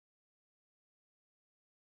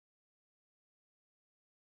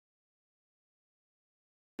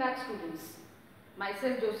Back students,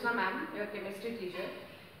 myself Jyotsna ma'am, your chemistry teacher.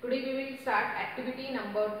 Today we will start activity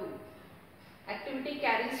number 2. Activity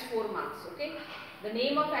carries 4 marks. Okay. The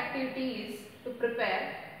name of activity is to prepare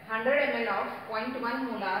 100 ml of 0.1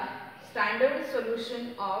 molar standard solution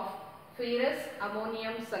of ferrous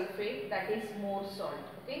ammonium sulfate, that is more salt.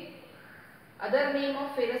 Okay. Other name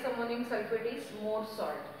of ferrous ammonium sulfate is more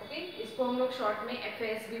salt. Okay. इसको हम लोग short में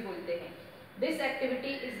FAS भी बोलते हैं. This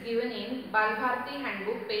activity is given in Bal Bharati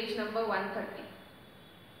Handbook, page number 130.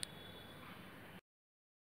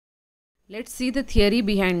 Let's see the theory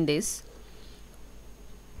behind this.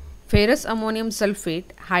 Ferrous ammonium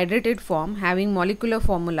sulfate, hydrated form, having molecular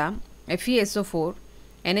formula FeSO4,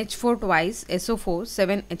 NH4 twice, SO4,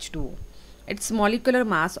 7H2O. Its molecular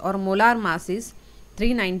mass or molar mass is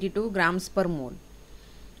 392 grams per mole.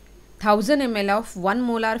 1000 ml of 1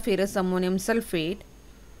 molar ferrous ammonium sulfate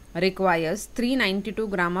requires 392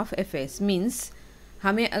 gram of FS. Means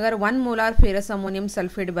हमें अगर 1 molar ferrous ammonium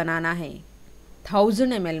sulphate बनाना है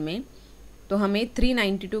 1000 ml में, तो हमें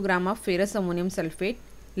 392 gram of ferrous ammonium sulphate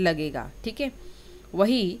लगेगा. ठीक है.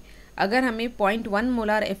 वही अगर हमें 0.1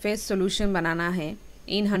 मोलार FS सोल्यूशन बनाना है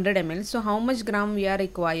इन 100 ml, so how much gram we are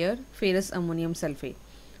require ferrous ammonium sulphate.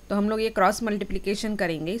 तो हम लोग ये क्रॉस मल्टीप्लिकेशन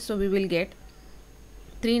करेंगे. So we will get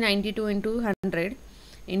 392 into 100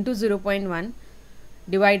 into 0.1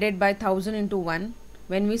 divided by 1000 into 1.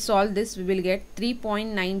 When we solve this, we will get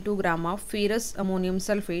 3.92 gram of ferrous ammonium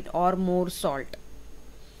sulfate or more salt.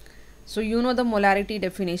 So you know the molarity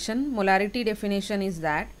definition. Molarity definition is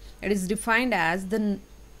that it is defined as the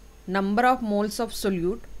number of moles of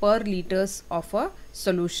solute per liters of a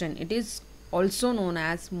solution. It is also known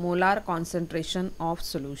as molar concentration of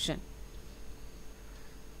solution.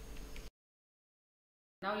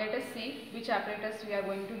 Now let us see which apparatus we are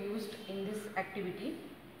going to use in this activity.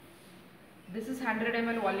 This is 100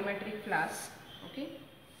 ml volumetric flask. Okay.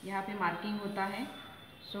 यहाँ पे marking होता है.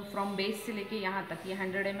 So from base से लेके यहाँ तक ये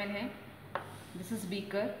 100 ml है. This is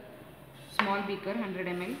beaker, small beaker 100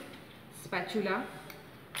 ml. Spatula.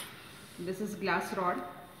 This is glass rod,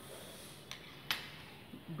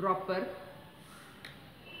 dropper,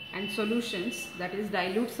 and solutions, that is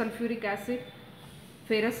dilute sulfuric acid,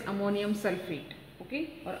 ferrous ammonium sulfate. Okay,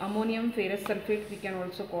 or ammonium ferrous sulfate we can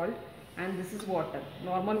also call, and this is water,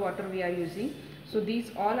 normal water we are using. So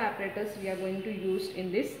these all apparatus we are going to use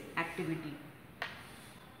in this activity.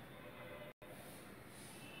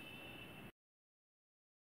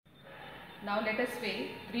 Now let us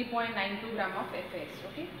weigh 3.92 gram of FS.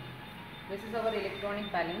 Okay, this is our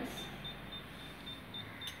electronic balance.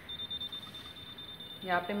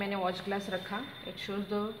 यहाँ पे मैंने watch glass रखा. It shows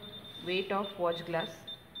the weight of watch glass.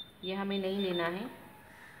 ये हमें नहीं लेना है.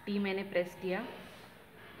 T मैंने प्रेस किया.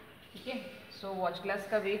 ठीक है. सो वॉच ग्लास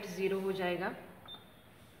का वेट 0 हो जाएगा.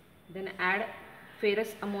 Then add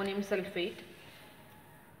ferrous ammonium sulphate.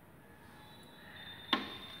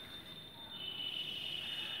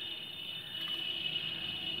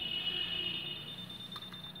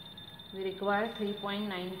 We require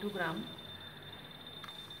 3.92 gram.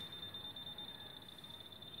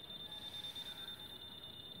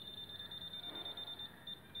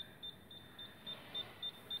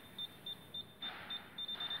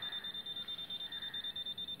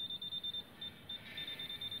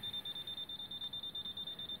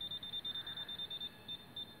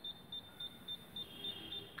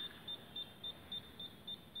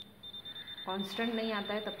 Constant नहीं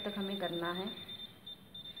आता है तब तक हमें करना है,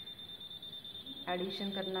 एडिशन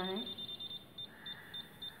करना है.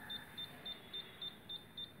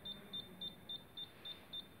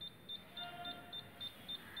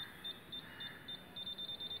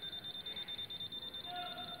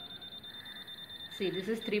 See, this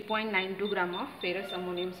is 3.92 gram of ferrous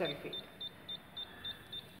ammonium sulfate.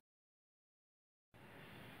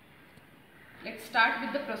 Let's start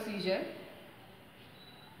with the procedure.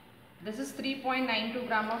 This is 3.92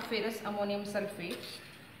 gram of ferrous ammonium sulfate.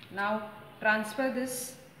 Now transfer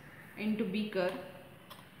this into beaker.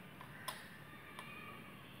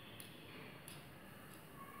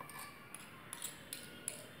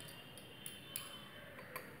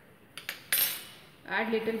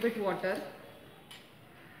 Add little bit water.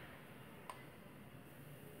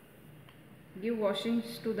 Give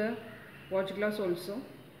washings to the watch glass also.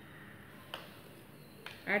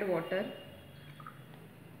 Add water.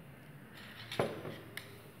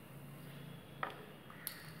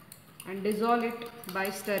 And dissolve it by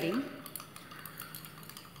stirring.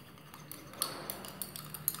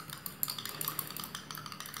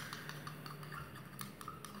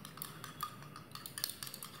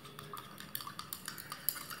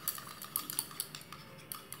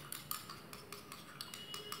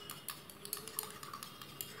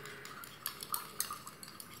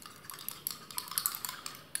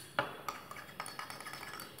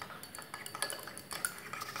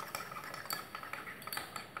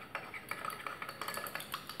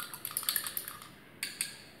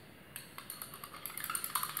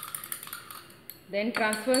 Then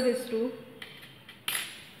transfer this to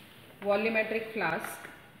volumetric flask.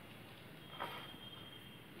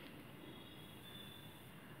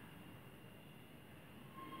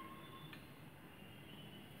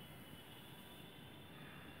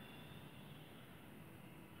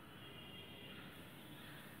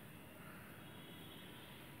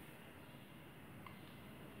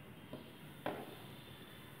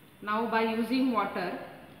 Now by using water,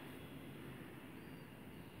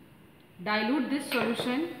 dilute this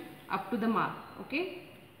solution up to the mark. Okay.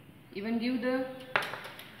 Even give the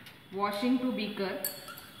washing to beaker.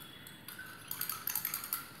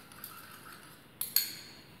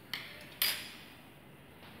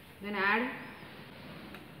 Then add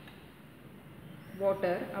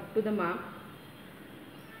water up to the mark.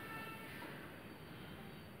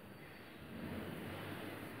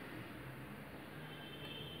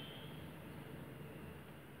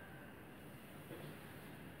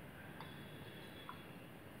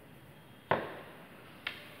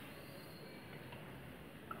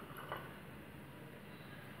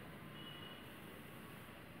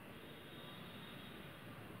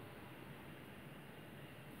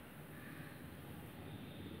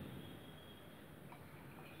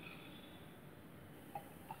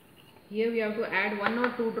 Here we have to add 1 or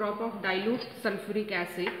 2 drop of dilute sulfuric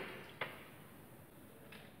acid.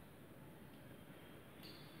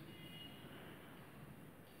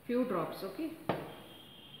 Few drops, okay.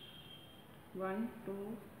 1,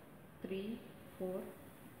 2, 3, 4,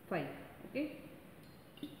 5, okay.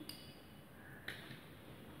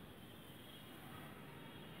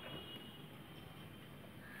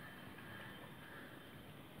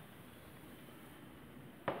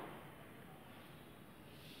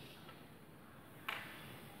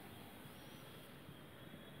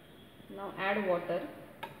 Now add water.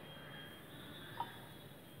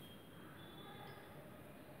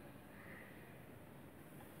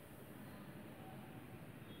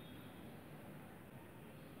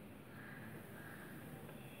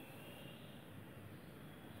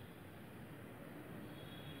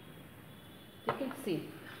 Okay, see.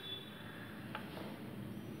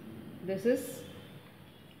 This is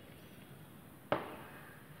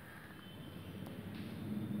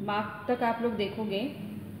mark तक आप लोग देखोगे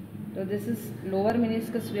तो this is lower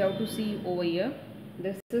meniscus we have to see over here.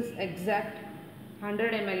 This is exact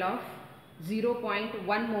 100 ml of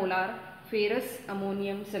 0.1 molar ferrous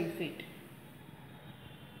ammonium sulfate.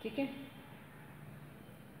 ठीक है.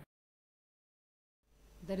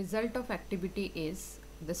 The result of activity is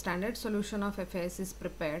the standard solution of FAS is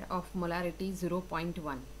prepared of molarity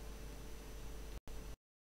 0.1.